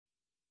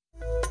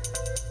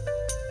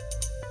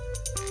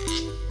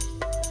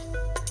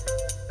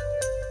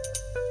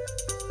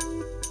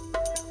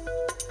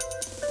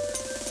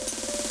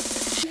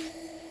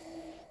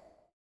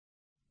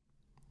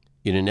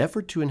In an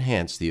effort to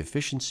enhance the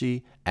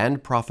efficiency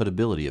and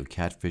profitability of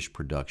catfish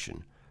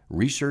production,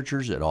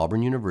 researchers at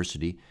Auburn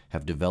University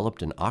have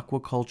developed an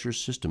aquaculture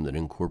system that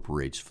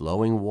incorporates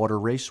flowing water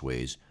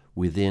raceways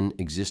within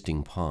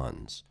existing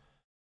ponds.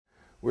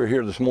 We're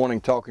here this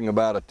morning talking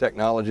about a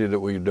technology that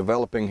we're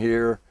developing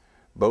here,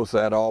 both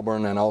at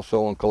Auburn and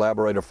also on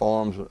collaborator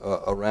farms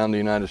around the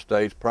United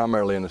States,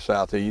 primarily in the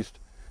Southeast.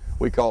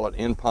 We call it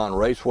in-pond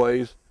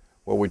raceways,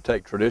 where we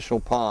take traditional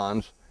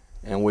ponds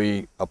and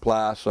we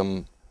apply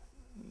some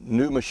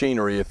new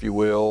machinery, if you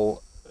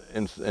will,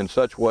 in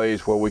such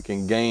ways where we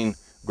can gain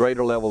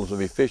greater levels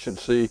of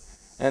efficiency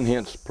and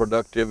hence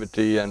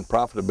productivity and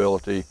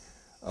profitability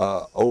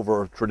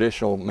over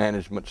traditional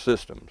management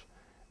systems.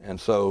 And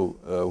so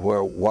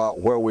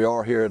where we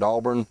are here at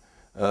Auburn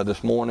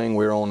this morning,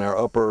 we're on our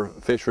upper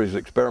fisheries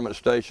experiment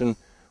station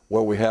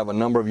where we have a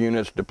number of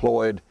units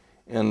deployed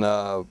in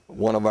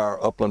one of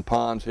our upland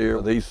ponds here.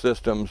 These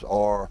systems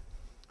are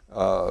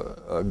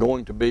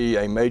going to be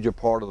a major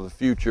part of the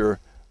future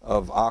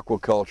of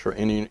aquaculture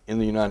in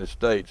the United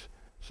States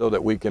so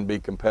that we can be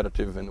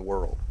competitive in the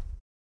world.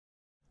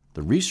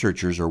 The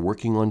researchers are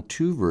working on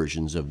two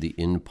versions of the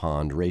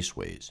in-pond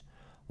raceways.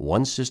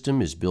 One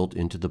system is built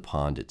into the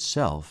pond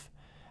itself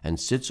and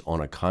sits on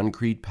a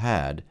concrete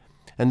pad,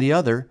 and the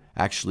other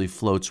actually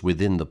floats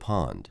within the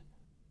pond.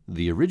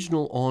 The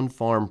original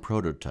on-farm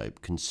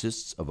prototype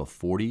consists of a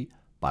 40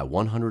 by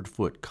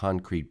 100-foot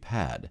concrete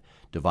pad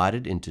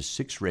divided into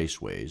 6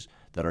 raceways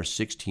that are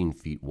 16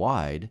 feet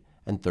wide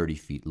and 30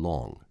 feet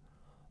long.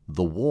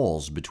 The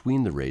walls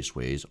between the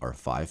raceways are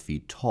 5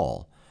 feet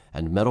tall,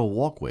 and metal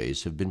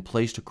walkways have been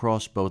placed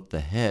across both the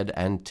head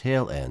and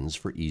tail ends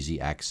for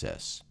easy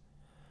access.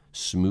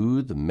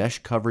 Smooth,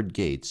 mesh-covered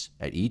gates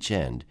at each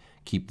end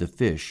keep the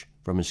fish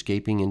from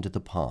escaping into the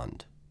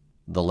pond.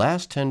 The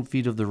last 10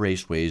 feet of the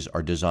raceways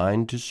are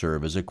designed to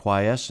serve as a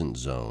quiescent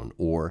zone,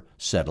 or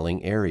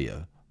settling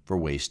area, for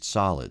waste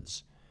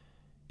solids.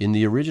 In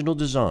the original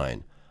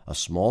design, a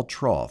small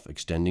trough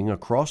extending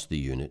across the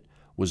unit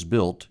was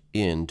built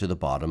into the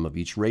bottom of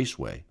each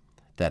raceway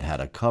that had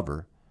a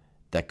cover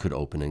that could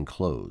open and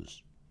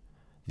close.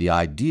 The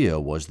idea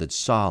was that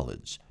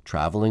solids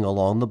traveling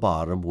along the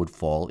bottom would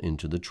fall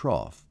into the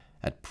trough.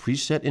 At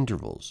preset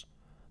intervals,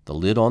 the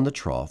lid on the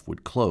trough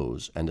would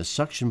close and a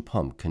suction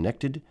pump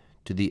connected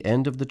to the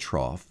end of the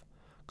trough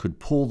could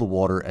pull the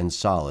water and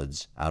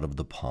solids out of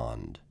the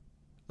pond.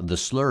 The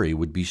slurry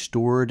would be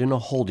stored in a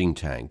holding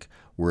tank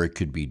where it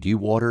could be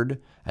dewatered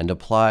and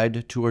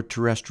applied to a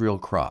terrestrial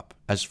crop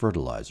as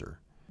fertilizer.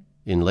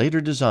 In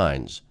later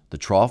designs, the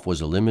trough was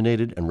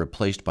eliminated and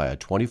replaced by a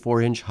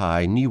 24-inch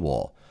high knee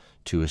wall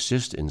to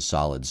assist in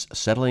solids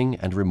settling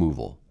and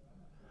removal.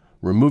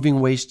 Removing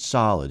waste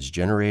solids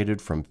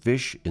generated from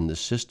fish in the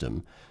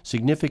system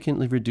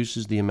significantly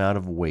reduces the amount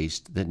of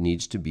waste that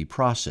needs to be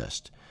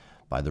processed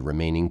by the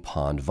remaining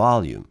pond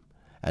volume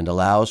and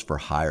allows for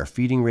higher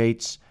feeding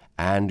rates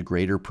and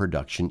greater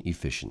production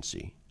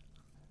efficiency.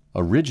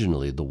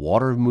 Originally, the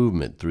water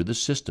movement through the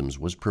systems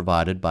was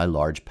provided by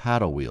large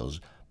paddle wheels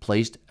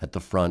placed at the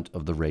front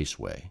of the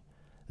raceway.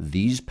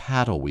 These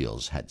paddle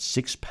wheels had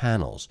 6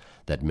 panels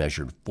that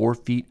measured 4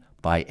 feet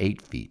by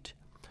 8 feet,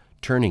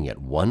 turning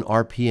at 1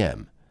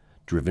 RPM,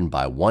 driven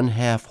by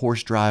 1/2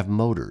 horse-drive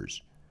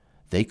motors.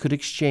 They could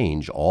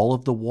exchange all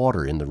of the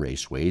water in the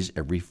raceways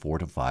every 4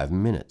 to 5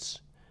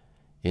 minutes.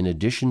 In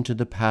addition to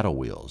the paddle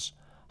wheels,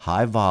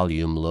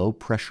 high-volume,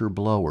 low-pressure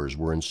blowers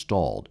were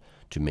installed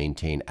to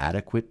maintain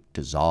adequate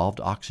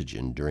dissolved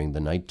oxygen during the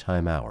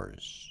nighttime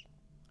hours.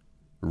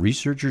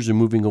 Researchers are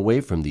moving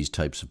away from these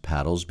types of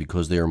paddles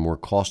because they are more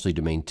costly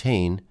to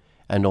maintain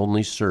and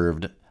only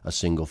served a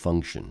single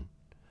function.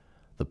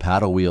 The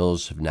paddle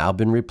wheels have now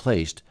been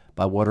replaced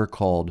by what are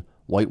called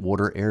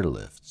whitewater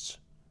airlifts.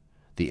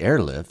 The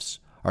airlifts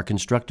are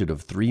constructed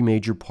of 3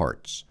 major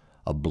parts: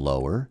 a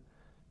blower,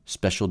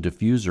 special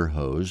diffuser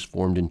hose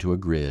formed into a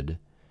grid,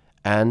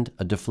 and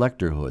a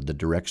deflector hood that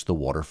directs the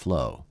water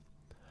flow.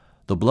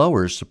 The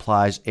blower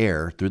supplies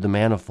air through the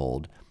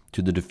manifold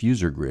to the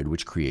diffuser grid,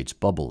 which creates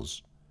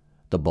bubbles.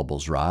 The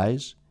bubbles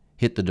rise,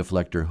 hit the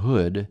deflector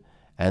hood,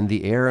 and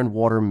the air and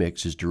water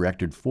mix is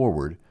directed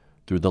forward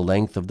through the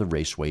length of the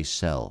raceway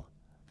cell.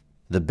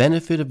 The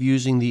benefit of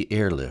using the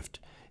airlift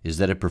is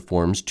that it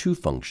performs 2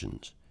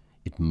 functions.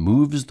 It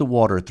moves the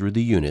water through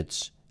the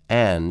units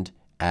and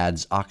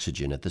adds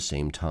oxygen at the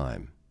same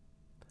time.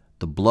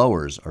 The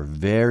blowers are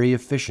very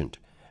efficient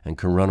and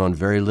can run on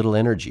very little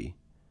energy.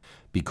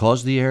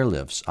 Because the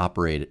airlifts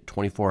operate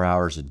 24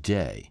 hours a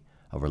day,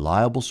 a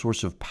reliable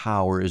source of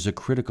power is a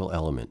critical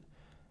element,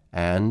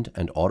 and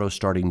an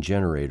auto-starting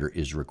generator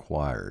is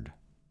required.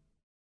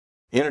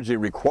 Energy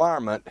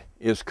requirement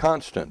is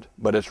constant,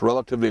 but it's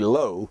relatively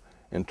low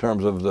in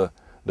terms of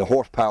the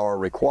horsepower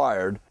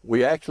required.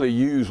 We actually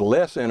use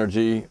less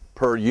energy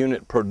per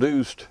unit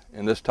produced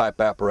in this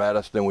type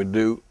apparatus than we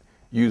do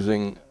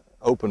using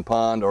open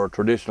pond or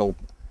traditional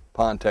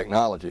pond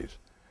technologies.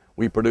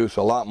 We produce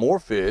a lot more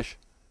fish,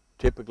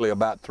 typically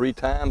about 3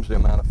 times the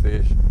amount of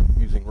fish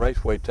using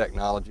raceway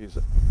technologies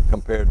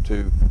compared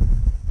to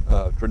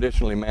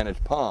traditionally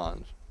managed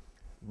ponds.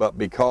 but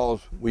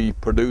because we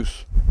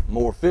produce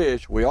more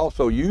fish, we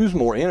also use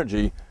more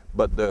energy,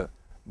 but the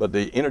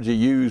energy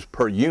used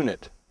per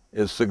unit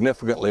is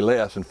significantly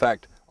less. In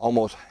fact,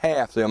 almost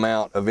half the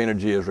amount of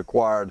energy is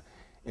required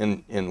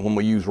when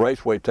we use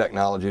Raceway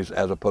technologies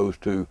as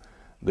opposed to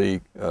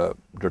the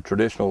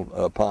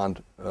traditional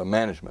pond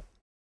management.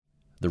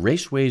 The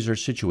raceways are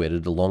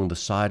situated along the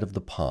side of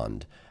the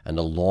pond, and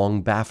a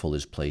long baffle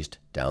is placed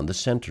down the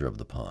center of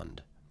the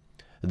pond.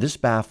 This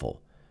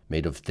baffle,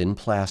 made of thin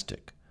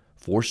plastic,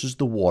 forces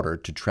the water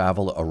to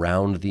travel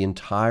around the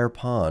entire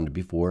pond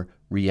before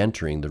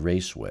re-entering the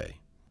raceway.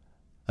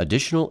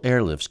 Additional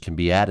airlifts can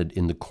be added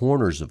in the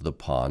corners of the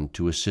pond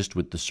to assist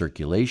with the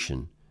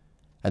circulation,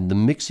 and the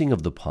mixing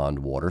of the pond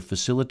water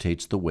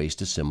facilitates the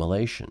waste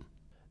assimilation.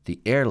 The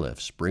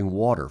airlifts bring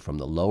water from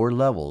the lower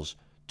levels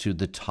to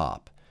the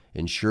top,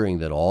 ensuring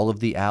that all of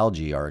the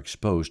algae are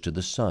exposed to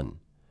the sun.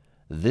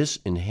 This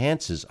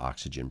enhances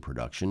oxygen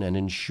production and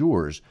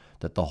ensures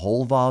that the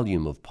whole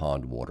volume of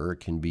pond water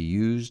can be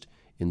used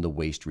in the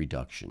waste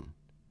reduction.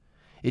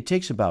 It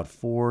takes about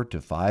 4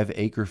 to 5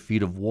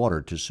 acre-feet of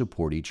water to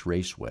support each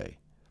raceway.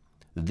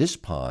 This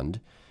pond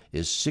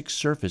is 6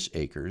 surface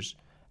acres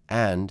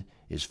and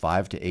is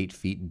 5 to 8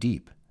 feet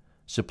deep,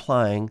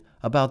 supplying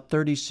about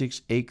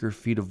 36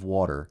 acre-feet of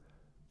water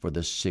for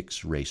the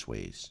 6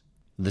 raceways.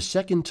 The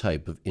second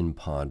type of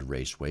in-pond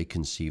raceway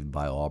conceived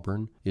by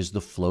Auburn is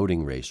the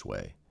floating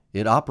raceway.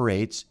 It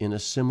operates in a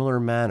similar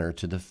manner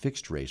to the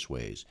fixed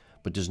raceways,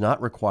 but does not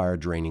require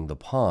draining the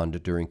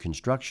pond during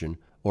construction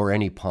or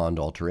any pond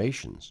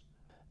alterations.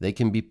 They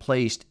can be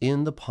placed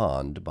in the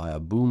pond by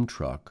a boom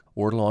truck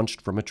or launched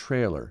from a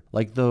trailer,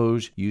 like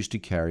those used to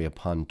carry a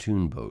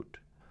pontoon boat.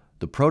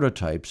 The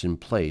prototypes in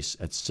place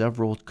at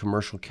several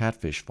commercial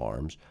catfish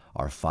farms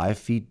are 5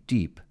 feet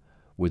deep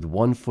with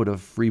 1 foot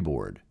of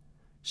freeboard,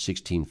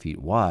 16 feet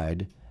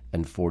wide,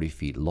 and 40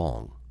 feet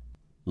long.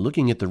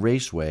 Looking at the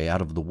raceway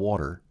out of the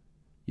water,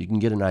 you can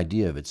get an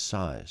idea of its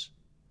size.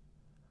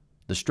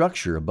 The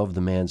structure above the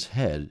man's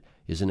head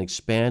is an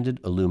expanded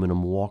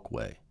aluminum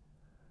walkway.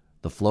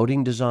 The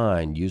floating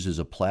design uses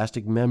a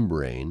plastic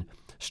membrane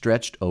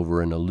stretched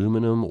over an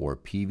aluminum or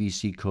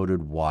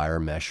PVC-coated wire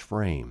mesh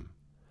frame.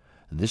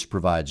 This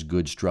provides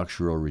good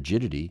structural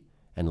rigidity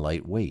and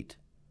light weight.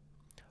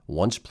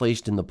 Once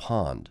placed in the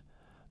pond,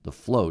 the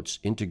floats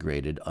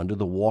integrated under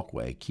the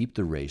walkway keep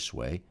the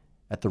raceway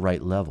at the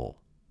right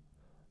level.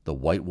 The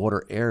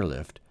Whitewater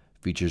Airlift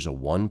features a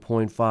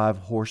 1.5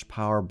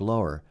 horsepower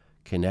blower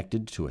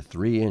connected to a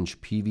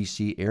 3-inch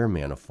PVC air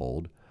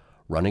manifold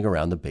running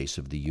around the base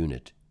of the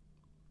unit.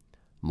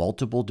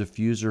 Multiple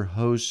diffuser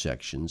hose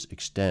sections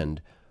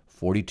extend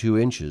 42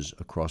 inches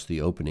across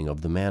the opening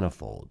of the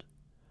manifold.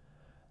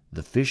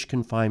 The fish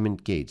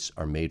confinement gates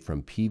are made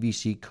from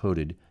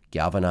PVC-coated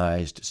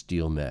galvanized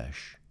steel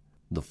mesh.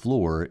 The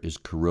floor is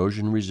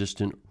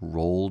corrosion-resistant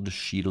rolled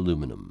sheet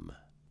aluminum.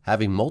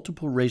 Having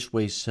multiple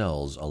raceway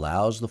cells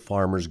allows the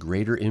farmers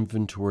greater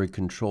inventory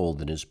control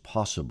than is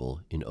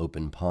possible in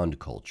open pond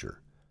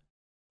culture.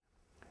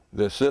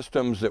 The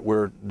systems that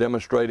we're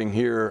demonstrating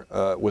here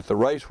with the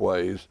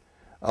raceways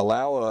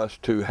allow us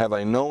to have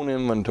a known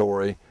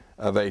inventory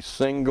of a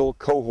single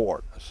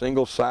cohort, a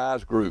single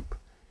size group.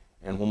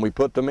 And when we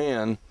put them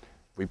in,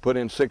 we put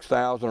in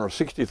 6,000 or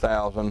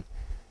 60,000,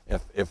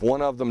 if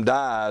one of them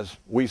dies,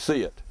 we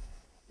see it.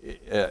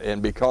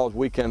 And because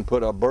we can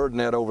put a bird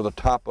net over the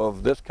top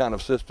of this kind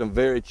of system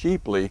very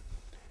cheaply,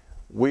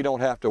 we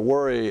don't have to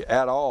worry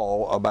at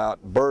all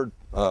about bird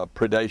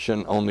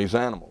predation on these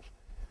animals.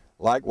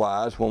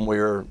 Likewise, when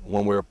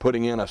we're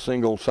putting in a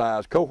single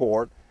size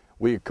cohort,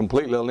 we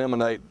completely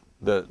eliminate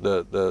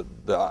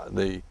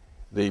the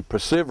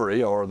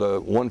passivity, or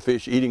the one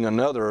fish eating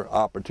another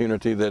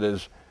opportunity that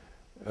is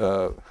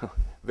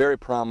very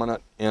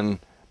prominent in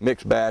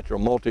mixed batch or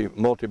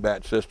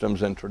multi-batch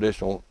systems and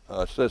traditional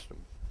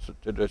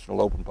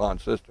open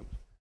pond systems.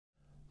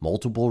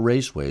 Multiple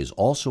raceways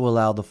also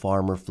allow the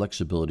farmer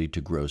flexibility to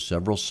grow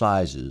several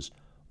sizes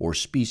or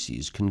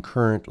species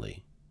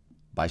concurrently.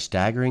 By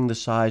staggering the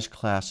size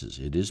classes,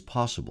 it is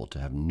possible to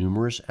have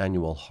numerous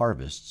annual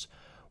harvests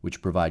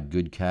which provide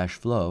good cash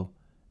flow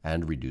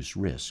and reduce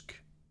risk.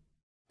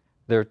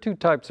 There are 2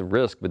 types of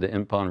risk with the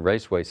in-pond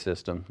raceway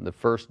system. The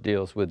first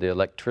deals with the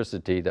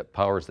electricity that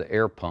powers the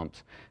air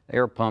pumps.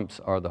 Air pumps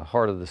are the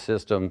heart of the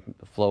system,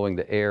 flowing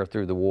the air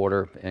through the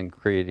water and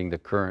creating the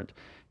current,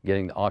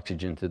 getting the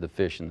oxygen to the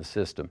fish in the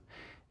system.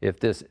 If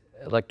this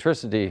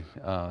electricity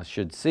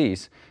should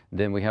cease,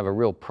 then we have a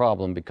real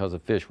problem, because a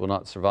fish will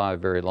not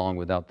survive very long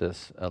without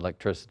this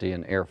electricity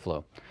and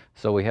airflow.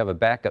 So we have a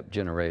backup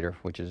generator,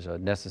 which is a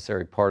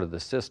necessary part of the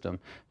system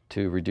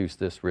to reduce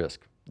this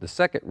risk. The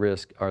second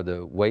risk are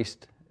the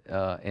waste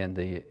and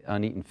the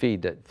uneaten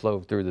feed that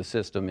flow through the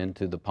system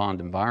into the pond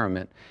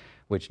environment,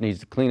 which needs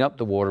to clean up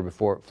the water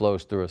before it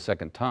flows through a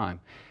second time.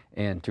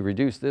 And to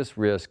reduce this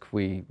risk,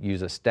 we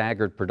use a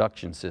staggered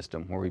production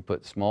system where we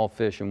put small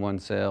fish in one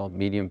cell,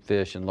 medium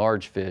fish, and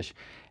large fish,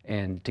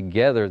 and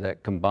together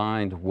that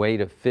combined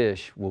weight of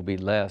fish will be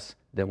less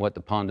than what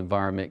the pond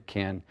environment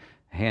can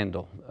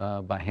handle.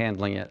 By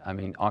handling it, I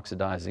mean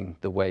oxidizing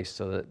the waste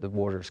so that the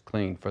water is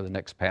clean for the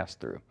next pass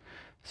through.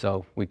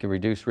 So we can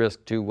reduce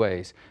risk two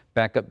ways: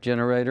 backup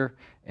generator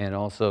and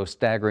also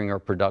staggering our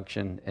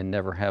production and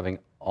never having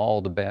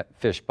all the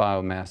fish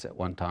biomass at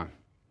one time.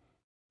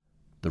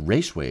 The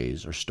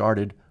raceways are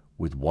started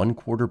with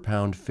 1/4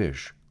 pound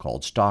fish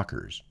called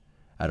stockers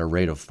at a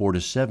rate of 4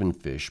 to 7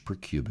 fish per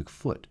cubic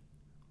foot.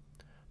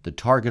 The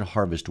target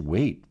harvest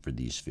weight for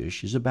these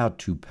fish is about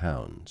 2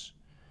 pounds.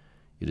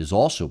 It is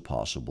also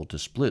possible to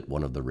split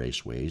one of the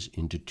raceways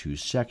into 2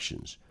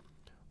 sections,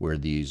 where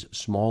these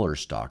smaller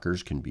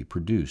stockers can be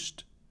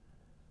produced.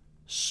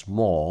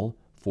 Small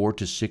 4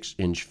 to 6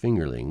 inch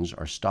fingerlings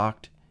are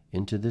stocked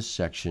into this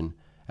section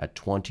at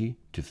 20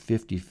 to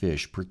 50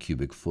 fish per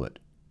cubic foot.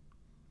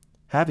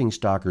 Having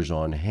stockers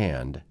on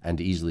hand and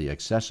easily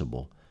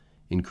accessible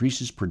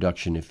increases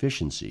production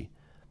efficiency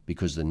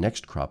because the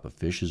next crop of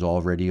fish is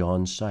already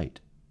on site.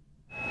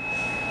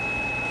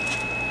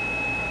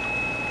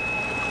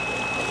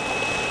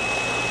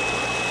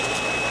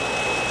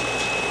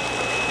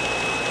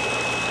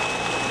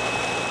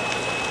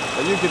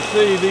 As you can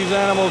see, these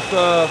animals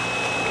are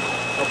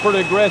pretty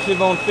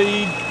aggressive on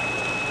feed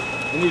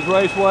in these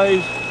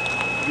raceways.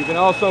 You can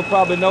also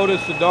probably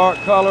notice the dark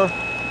color.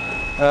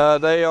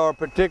 They are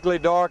particularly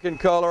dark in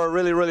color,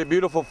 really, really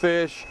beautiful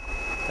fish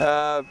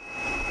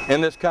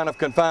in this kind of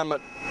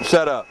confinement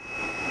setup.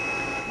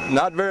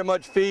 Not very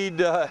much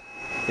feed,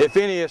 if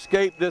any,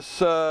 escape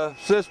this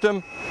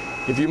system.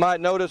 If you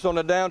might notice on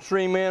the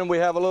downstream end, we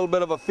have a little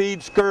bit of a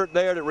feed skirt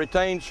there that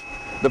retains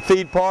the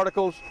feed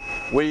particles.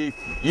 We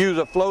use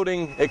a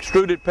floating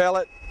extruded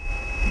pellet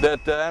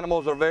that the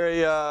animals are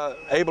very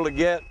able to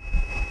get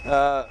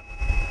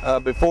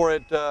before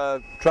it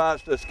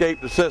tries to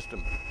escape the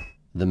system.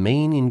 The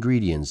main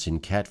ingredients in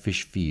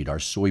catfish feed are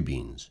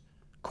soybeans,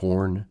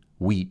 corn,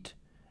 wheat,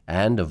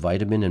 and a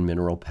vitamin and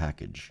mineral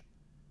package.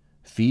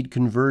 Feed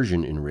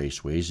conversion in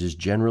raceways is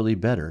generally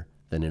better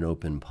than in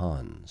open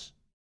ponds.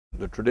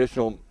 The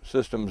traditional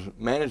systems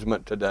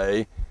management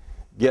today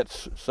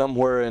gets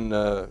somewhere in,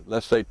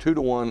 let's say, 2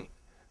 to 1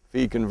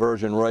 feed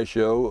conversion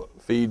ratio,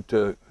 feed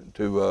to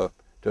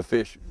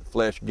fish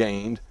flesh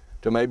gained,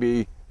 to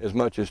maybe as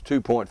much as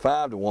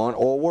 2.5 to 1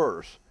 or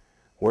worse.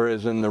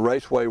 Whereas in the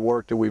raceway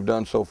work that we've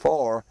done so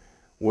far,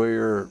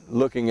 we're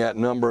looking at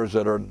numbers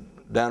that are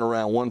down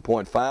around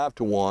 1.5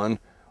 to 1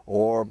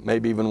 or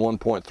maybe even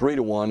 1.3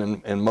 to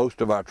 1 in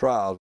most of our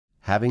trials.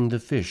 Having the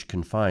fish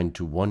confined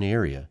to one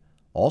area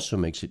also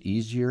makes it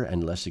easier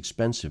and less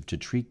expensive to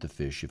treat the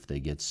fish if they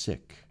get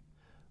sick.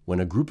 When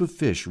a group of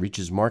fish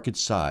reaches market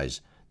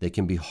size, they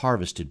can be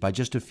harvested by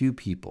just a few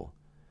people.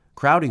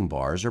 Crowding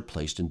bars are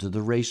placed into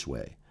the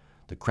raceway.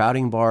 The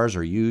crowding bars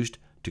are used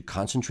to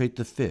concentrate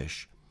the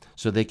fish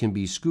so they can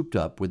be scooped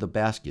up with a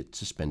basket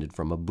suspended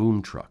from a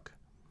boom truck.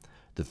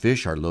 The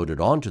fish are loaded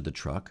onto the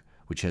truck,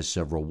 which has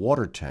several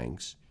water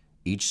tanks,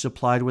 each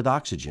supplied with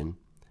oxygen,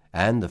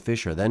 and the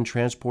fish are then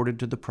transported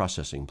to the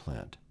processing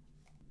plant.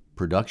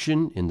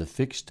 Production in the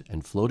fixed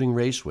and floating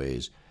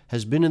raceways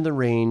has been in the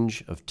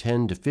range of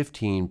 10 to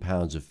 15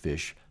 pounds of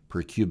fish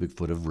per cubic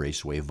foot of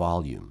raceway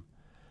volume.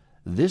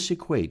 This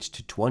equates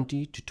to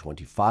 20 to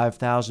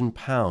 25,000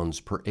 pounds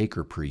per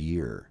acre per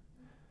year.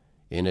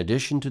 In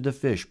addition to the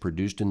fish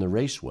produced in the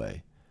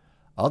raceway,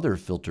 other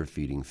filter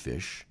feeding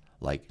fish,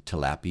 like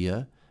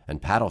tilapia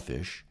and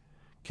paddlefish,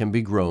 can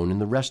be grown in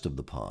the rest of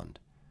the pond.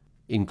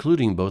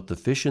 Including both the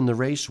fish in the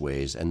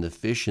raceways and the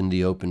fish in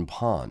the open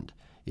pond,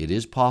 it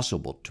is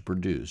possible to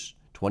produce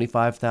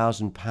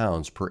 25,000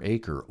 pounds per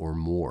acre or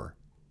more.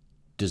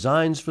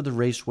 Designs for the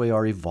raceway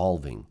are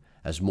evolving.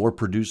 As more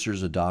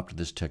producers adopt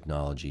this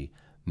technology,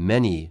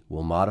 many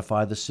will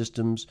modify the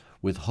systems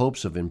with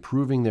hopes of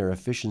improving their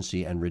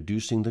efficiency and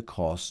reducing the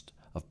cost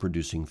of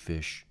producing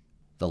fish.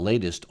 The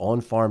latest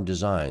on-farm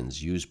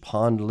designs use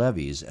pond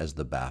levees as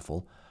the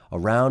baffle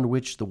around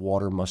which the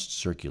water must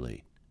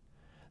circulate.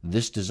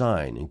 This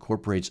design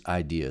incorporates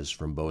ideas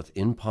from both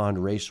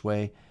in-pond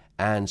raceway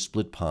and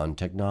split-pond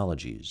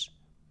technologies.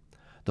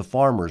 The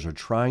farmers are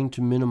trying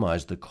to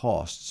minimize the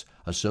costs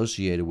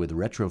associated with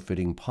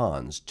retrofitting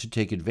ponds to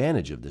take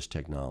advantage of this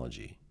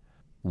technology.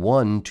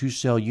 One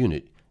 2-cell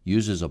unit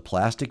uses a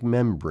plastic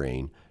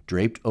membrane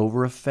draped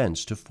over a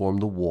fence to form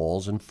the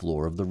walls and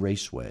floor of the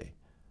raceway.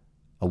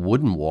 A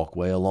wooden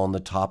walkway along the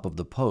top of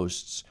the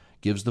posts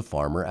gives the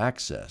farmer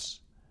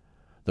access.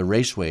 The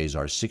raceways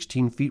are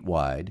 16 feet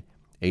wide,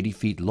 80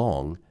 feet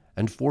long,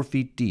 and 4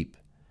 feet deep,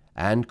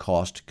 and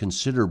cost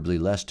considerably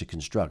less to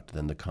construct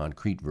than the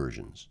concrete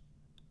versions.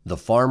 The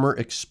farmer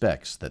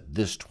expects that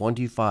this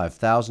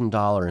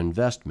 $25,000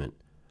 investment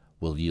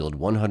will yield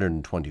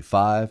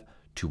 125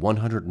 to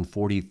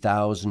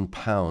 140,000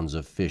 pounds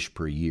of fish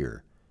per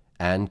year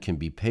and can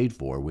be paid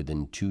for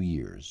within 2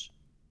 years.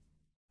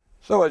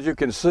 So as you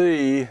can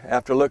see,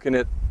 after looking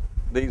at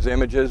these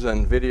images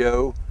and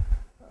video,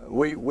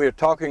 we're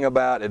talking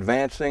about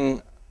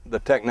advancing the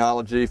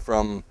technology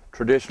from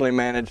traditionally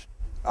managed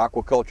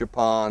aquaculture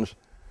ponds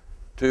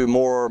to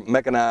more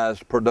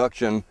mechanized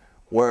production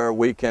where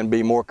we can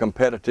be more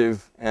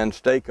competitive and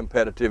stay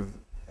competitive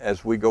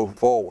as we go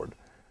forward.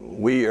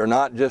 We are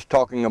not just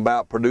talking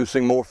about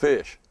producing more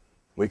fish.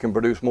 We can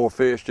produce more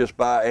fish just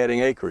by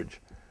adding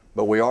acreage,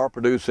 but we are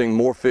producing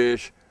more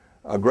fish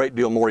a great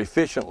deal more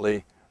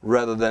efficiently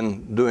rather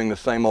than doing the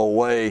same old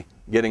way,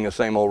 getting the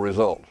same old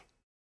results.